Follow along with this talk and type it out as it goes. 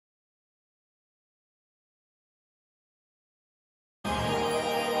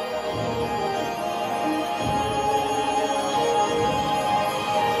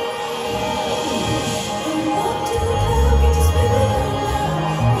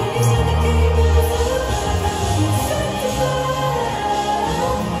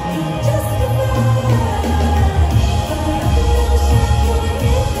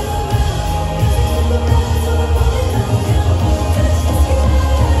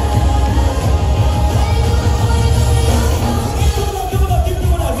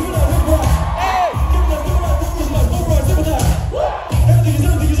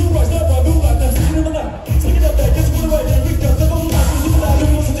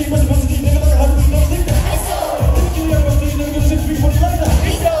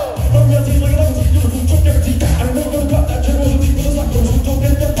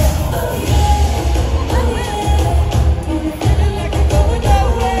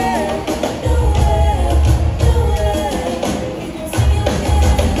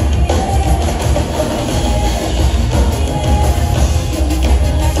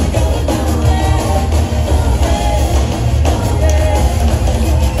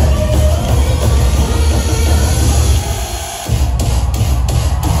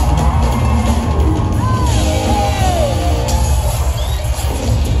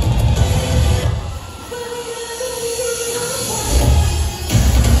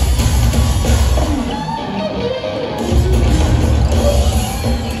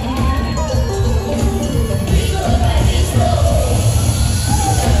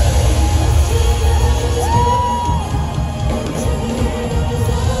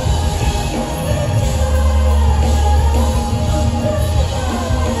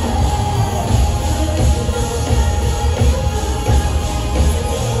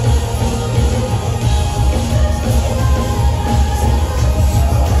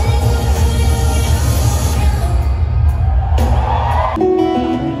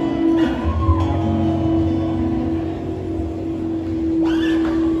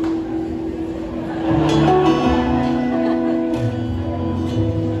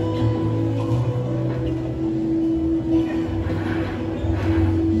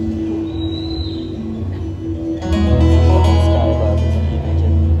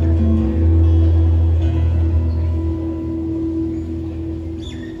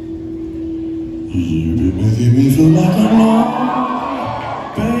You've been making me feel like I'm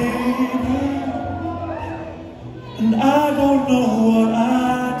wrong, baby. And I don't know what I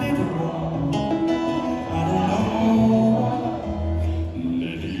did wrong. I don't know.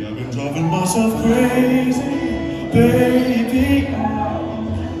 Lately I've been driving myself crazy, baby.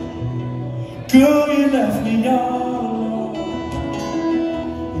 Girl, you left me all alone.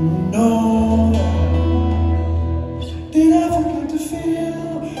 You know that. Did I forget to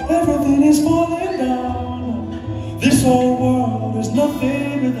feel everything is falling down? This whole world is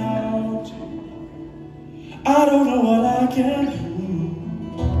nothing without you. I don't know what I can do.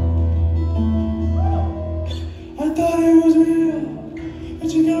 I thought it was real, but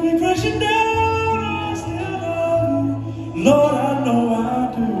you got me crashing down. I still love you, Lord, I know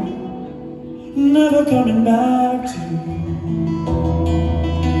I do. Never coming back to you.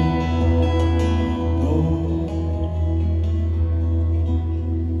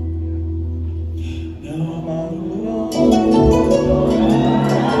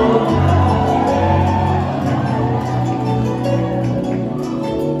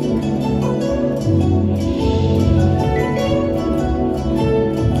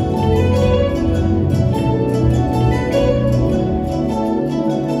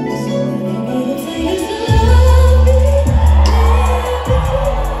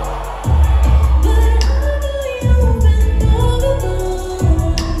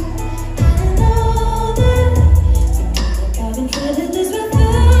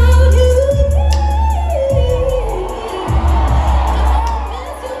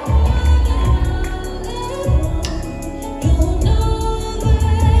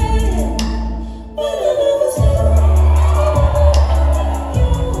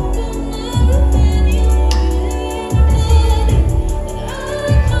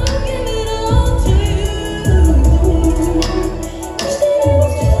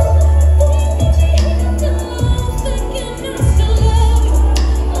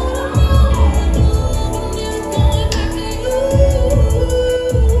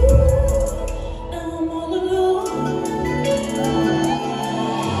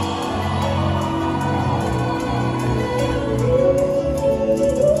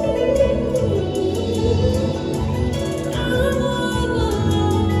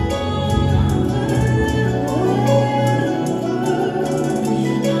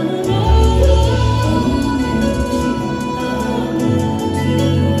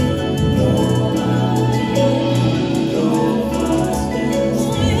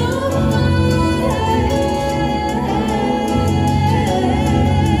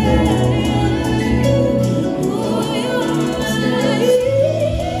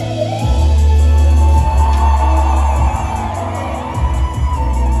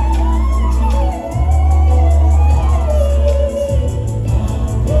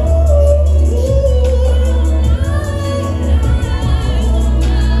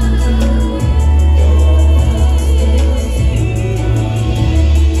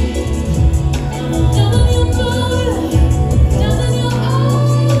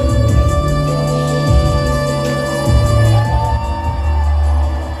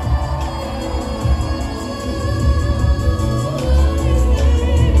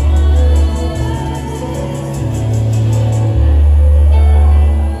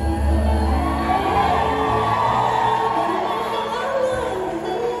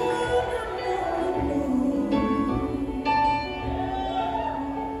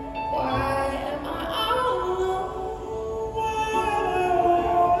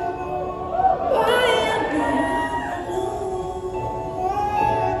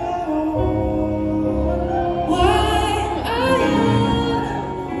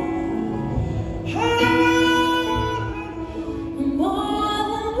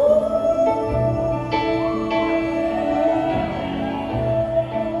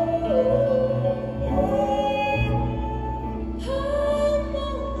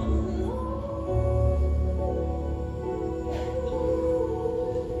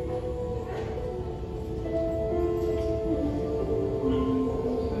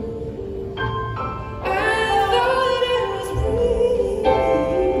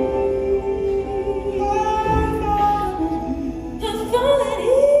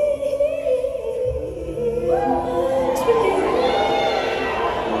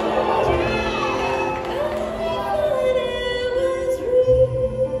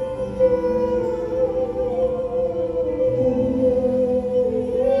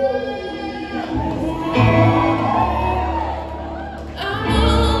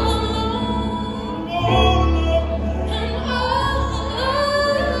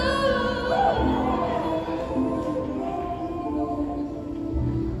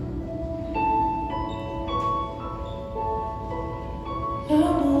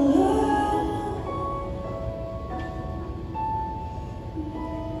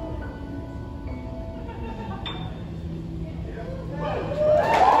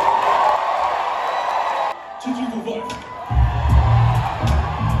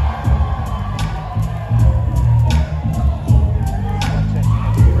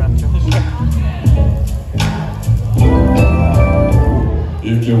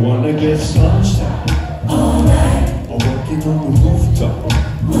 wanna get sunshine all night, or walking on the rooftop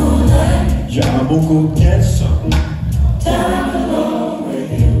moonlight. Yeah, I'm gonna go get some time alone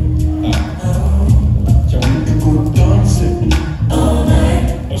with you. Yeah, we can go dancing all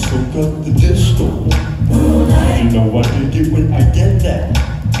night, or soak up the disco moonlight. You know I dig it when I get that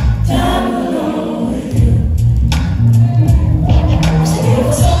time alone with you.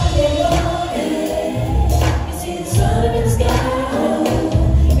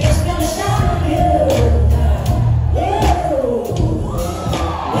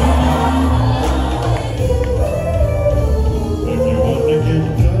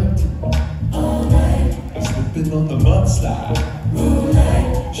 On the mudslide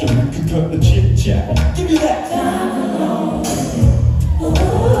moonlight, sure we could cut the chit chat. Give me that time alone.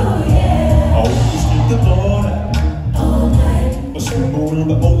 Oh yeah. Oh, we can skip the border all night, or swim on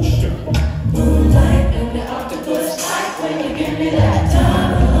the ocean moonlight, and the octopus fight when you give me that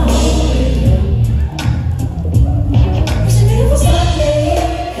time alone with you. It's a beautiful Sunday,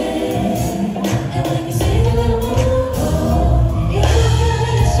 and when you sing a little more, you're gonna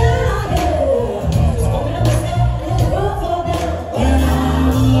let it shine.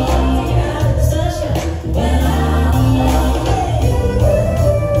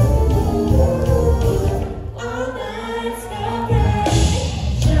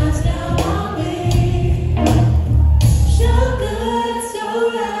 Shine down on me, so good.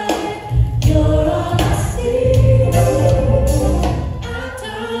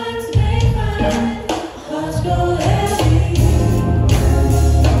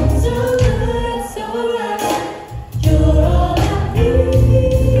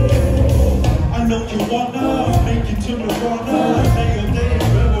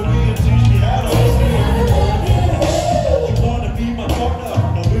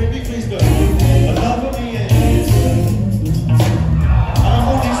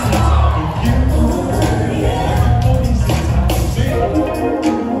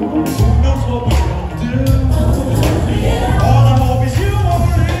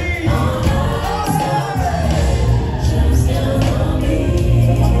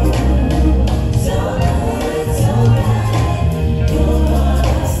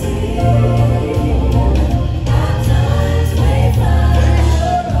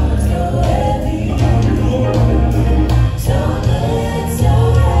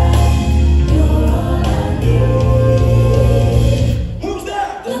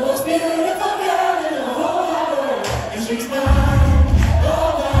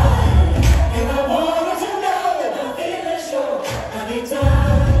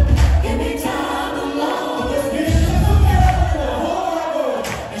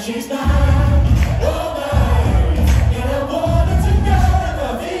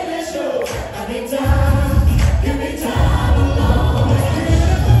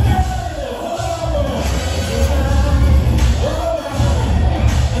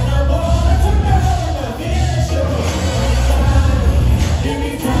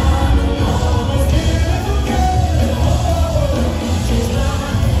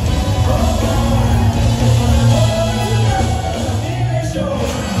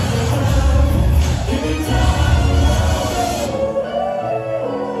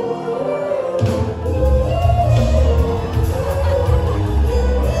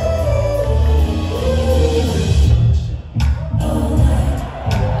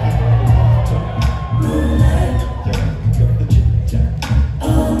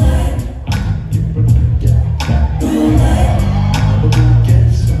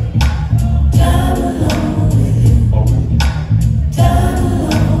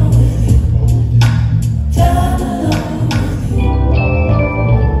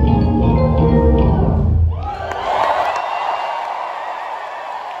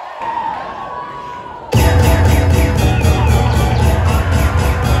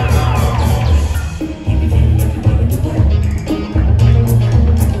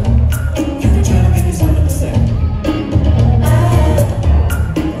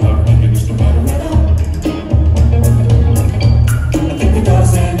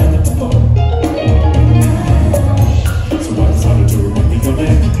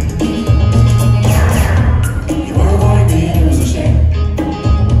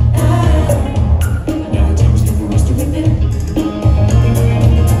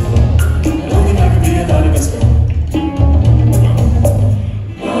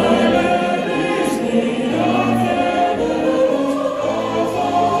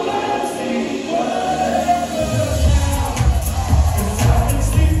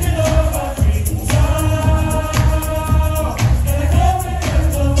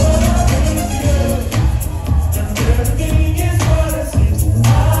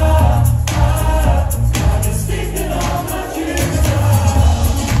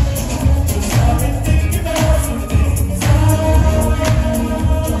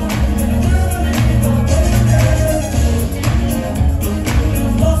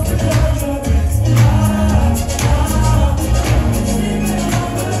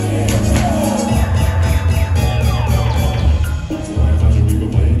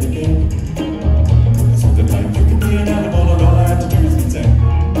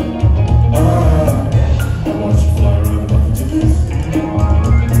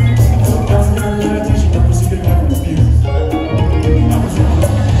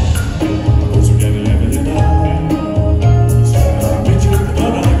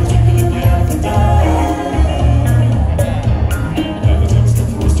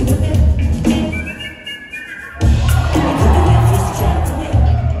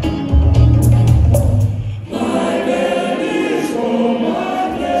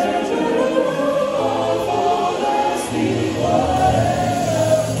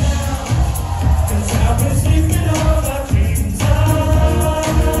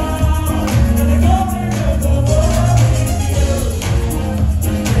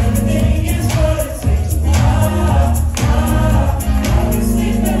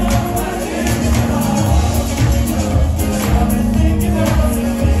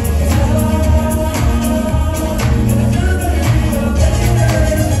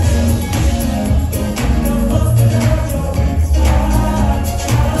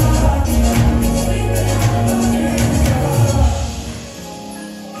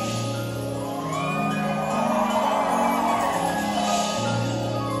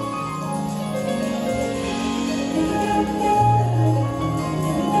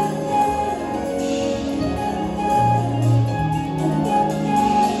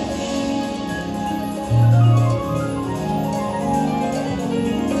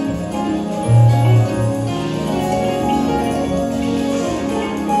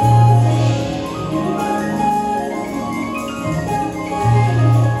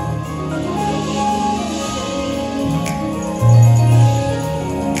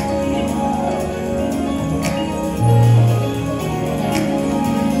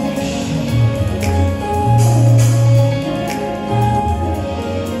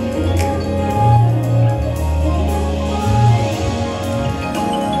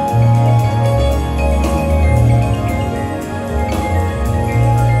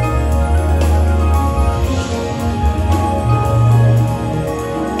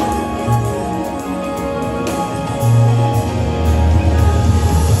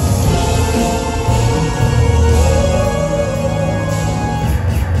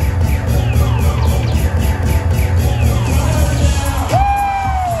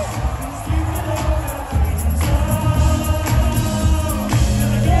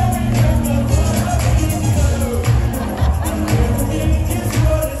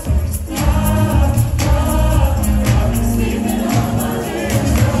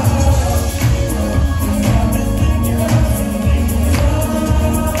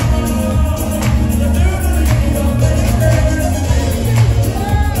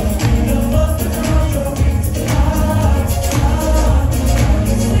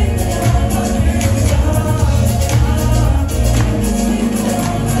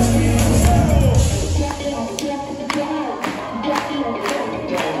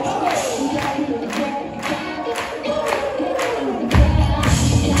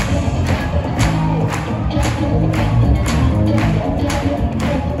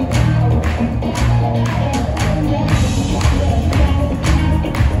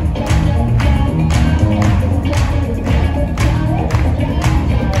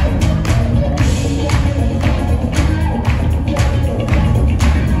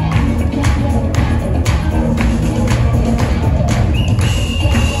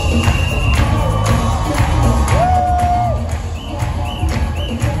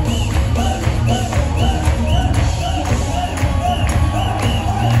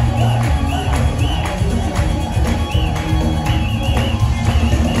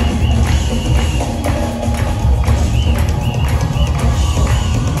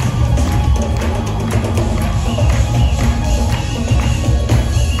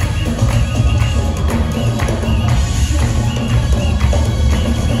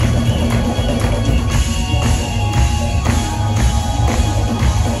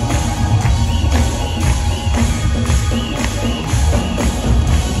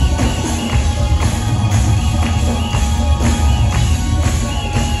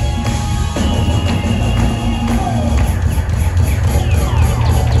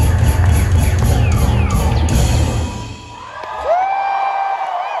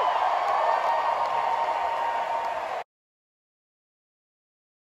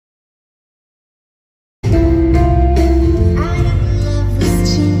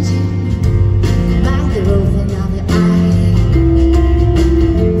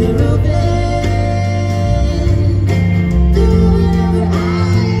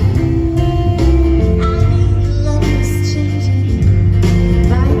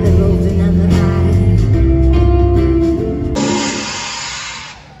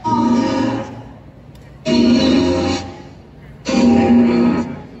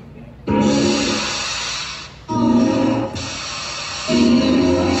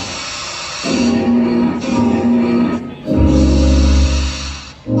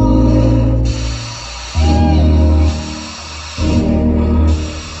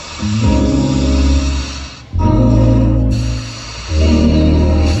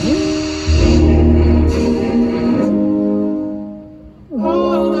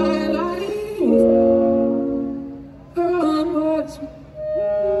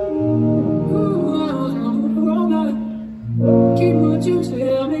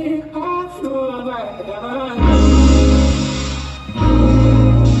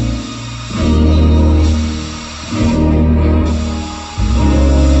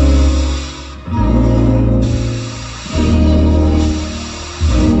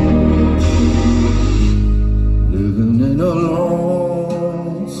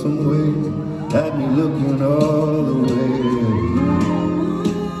 looking all the way.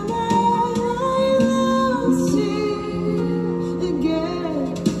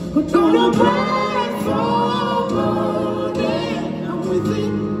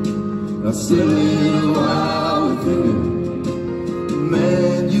 Now sit a little while with him.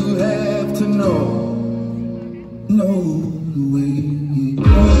 Man, you have to know the way it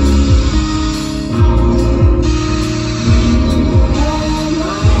goes.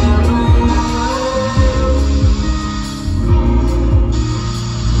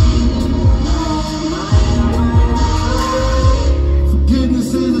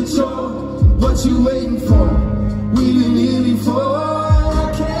 Forgiveness is a chore. What you waiting for? We didn't hear before.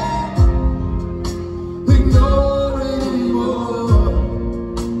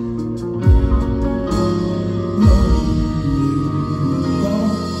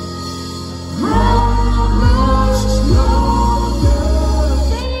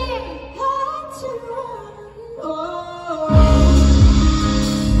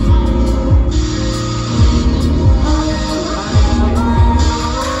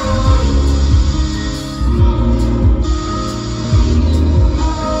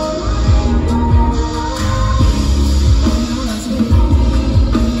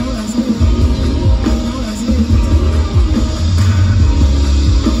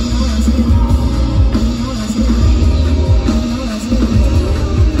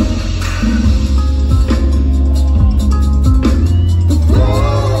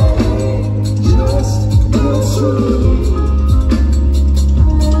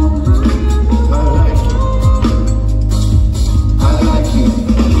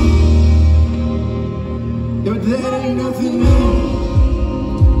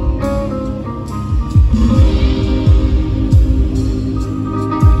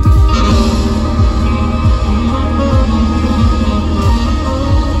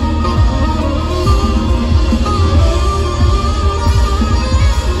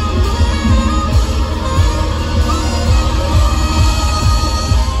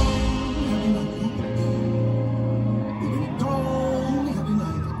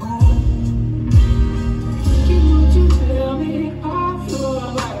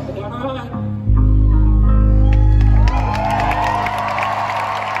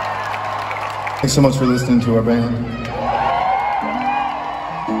 Thanks so much for listening to our band.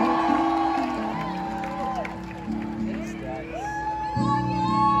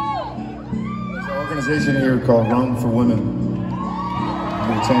 There's an organization here called Roving for Women. I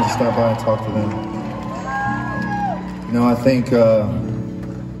get a chance to stop by and talk to them. You know, I think, I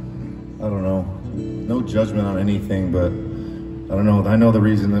don't know, no judgment on anything, but I don't know, I know the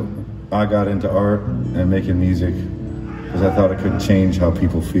reason that I got into art and making music because I thought it could change how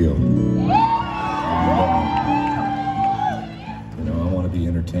people feel. You know, I want to be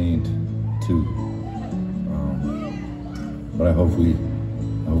entertained too, but I hope we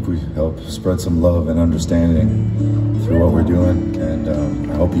help spread some love and understanding through what we're doing, and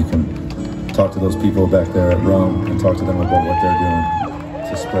I hope you can talk to those people back there at Rome and talk to them about what they're doing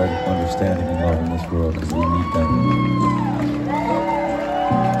to spread understanding and love in this world, because we need them.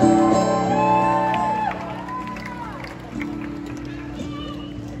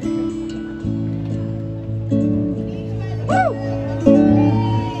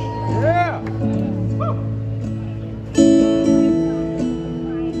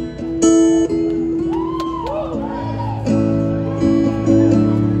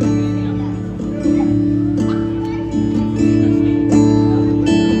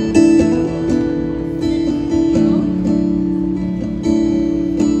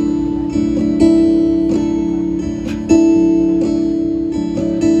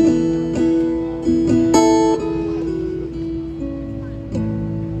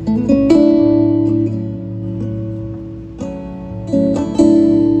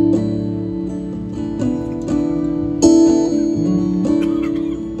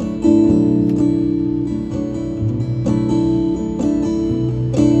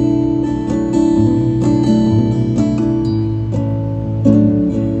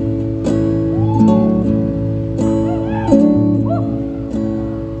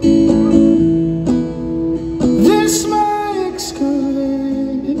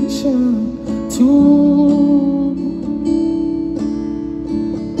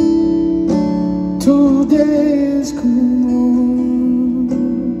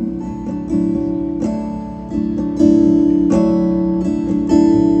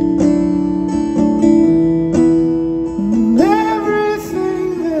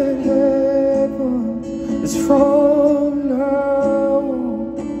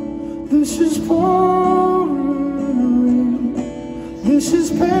 This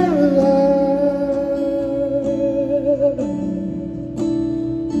is paradise.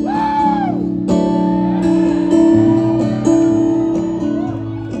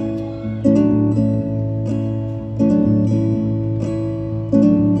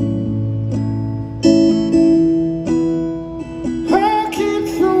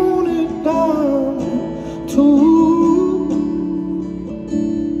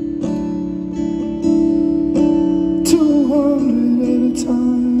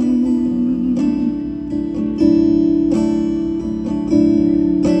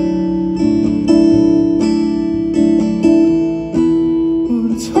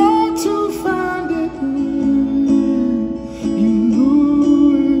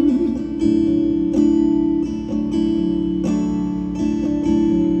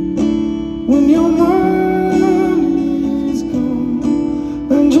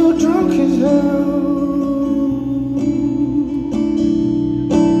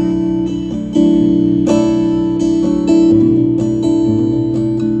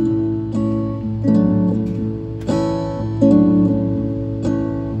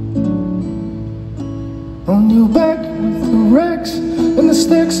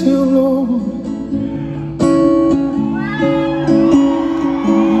 sexy load.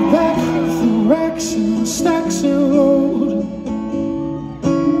 Back with the racks and the stacks and load.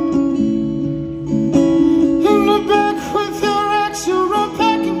 In the back with your racks, you're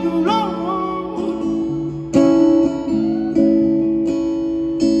unpacking your load.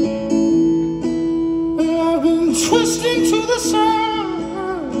 And I've been twisting to the side.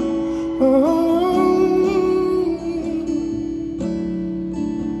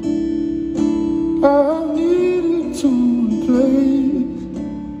 I needed to replace.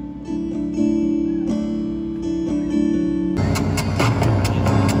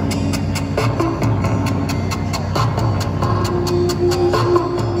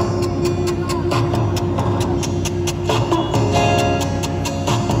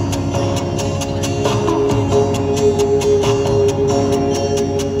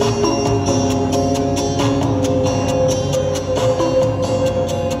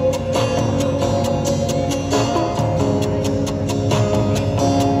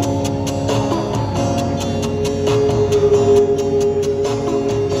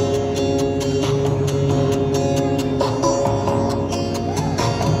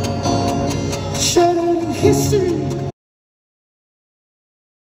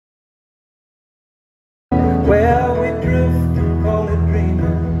 Where we drift and call it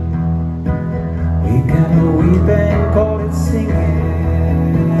dreaming, we can weep and call it singing.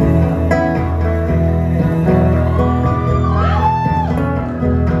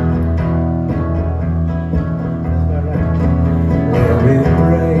 Where we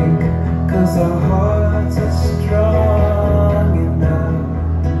break, 'cause our hearts are strong enough.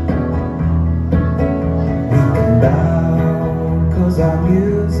 We can bow, 'cause our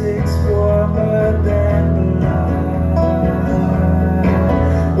music's warmer than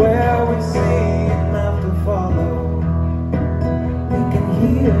where we see enough to follow. We can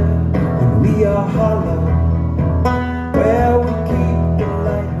hear when we are hollow. Where we keep the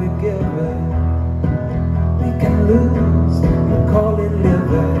light we give it. We can lose and call it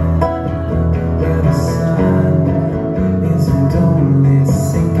living. Where the sun isn't only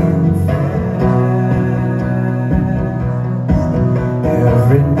sinking fast.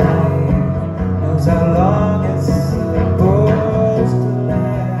 Every night knows how long it's supposed to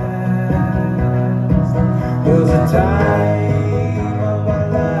last. 'Cause the time of our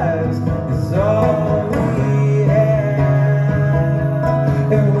lives is all we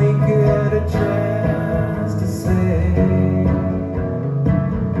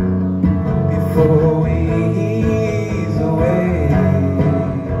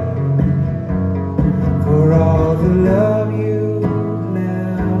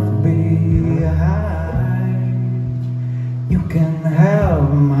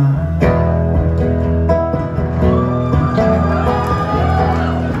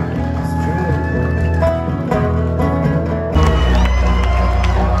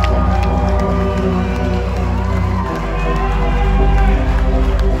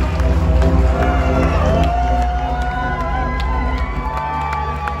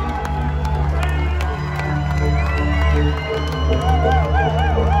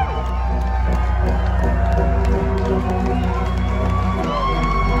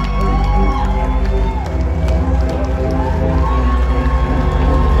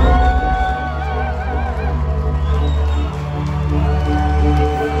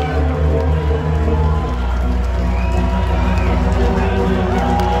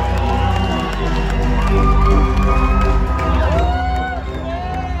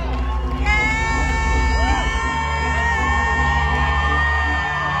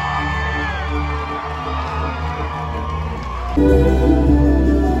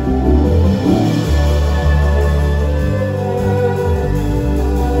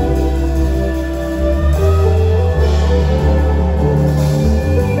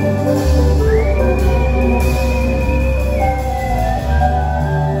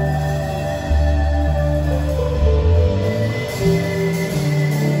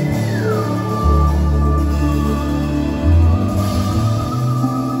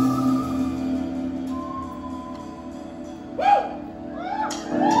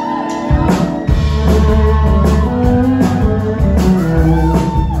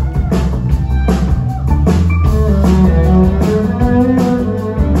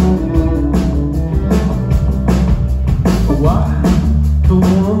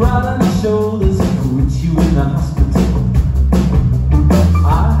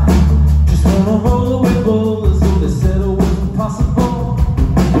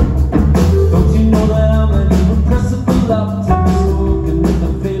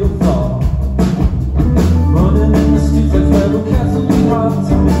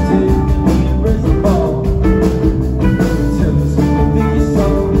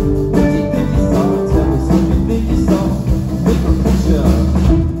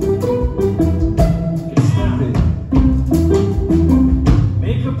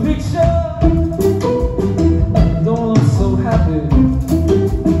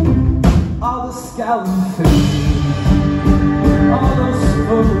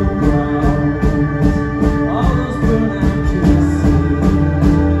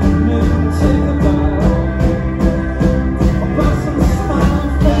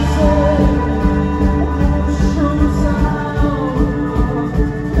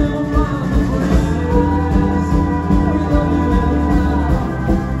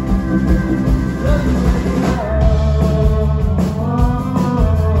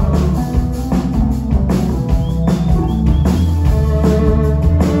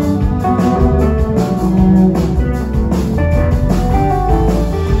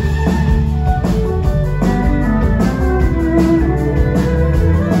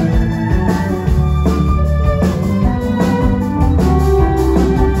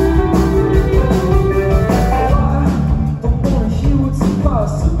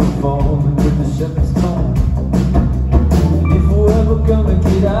shepherd's home. If we're ever gonna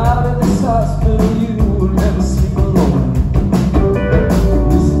get out of this hospital, you will never sleep alone.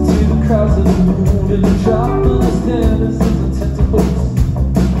 Listen to the cries of the moon and the droplets dancing and tentacles.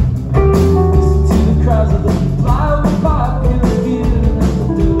 Listen to the cries of the fly of the pipe in the skin and the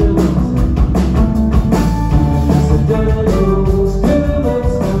doodles. It's the doodles,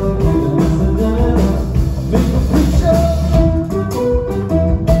 doodles, doodles, doodles. Make a picture,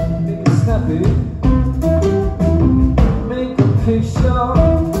 make it snappy. Make a picture,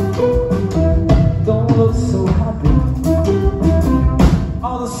 don't look so happy.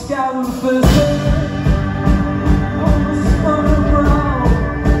 All the scattered faces, all the spun around,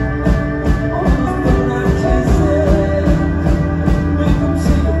 all the midnight kisses, make them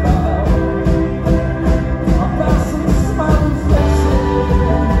think about our passing smiling faces.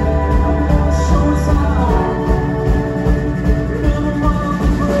 Show us how, remember all the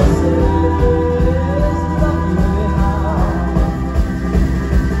phrases, love you anyhow.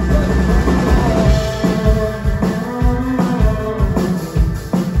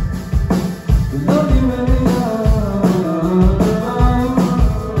 Love you anyhow.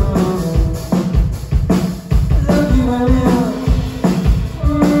 Love you anyhow.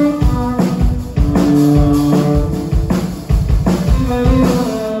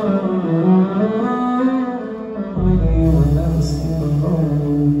 You will never stay alone.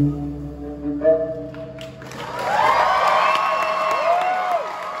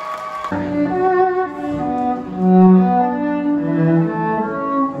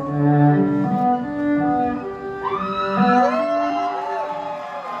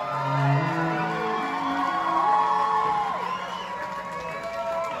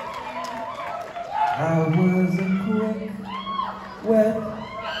 I was a quick, wet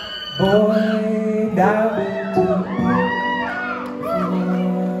boy, dived into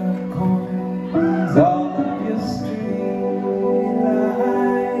coins, all of your street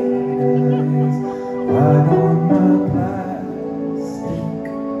lighters, right on my plastic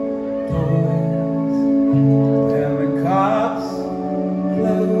toys. When the cops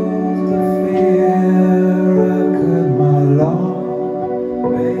closed the fair, I cut my long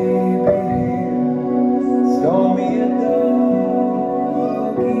baby hair, stole me a doggy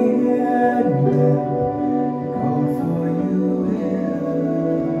and then called for you everywhere.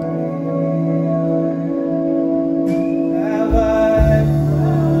 Have I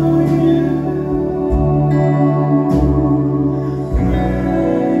found you?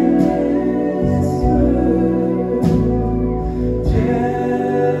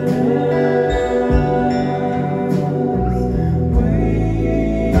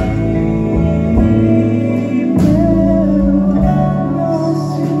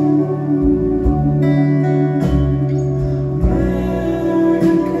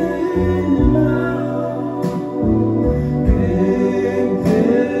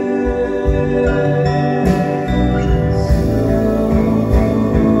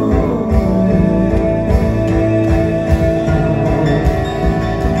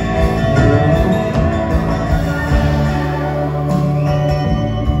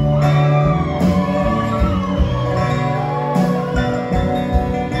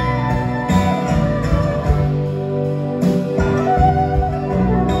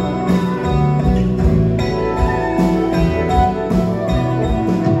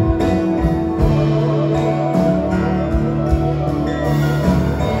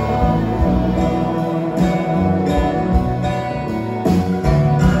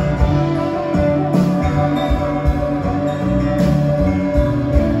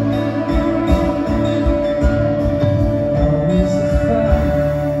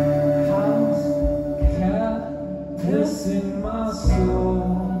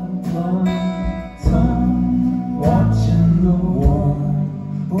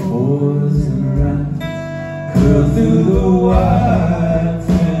 Through the wire.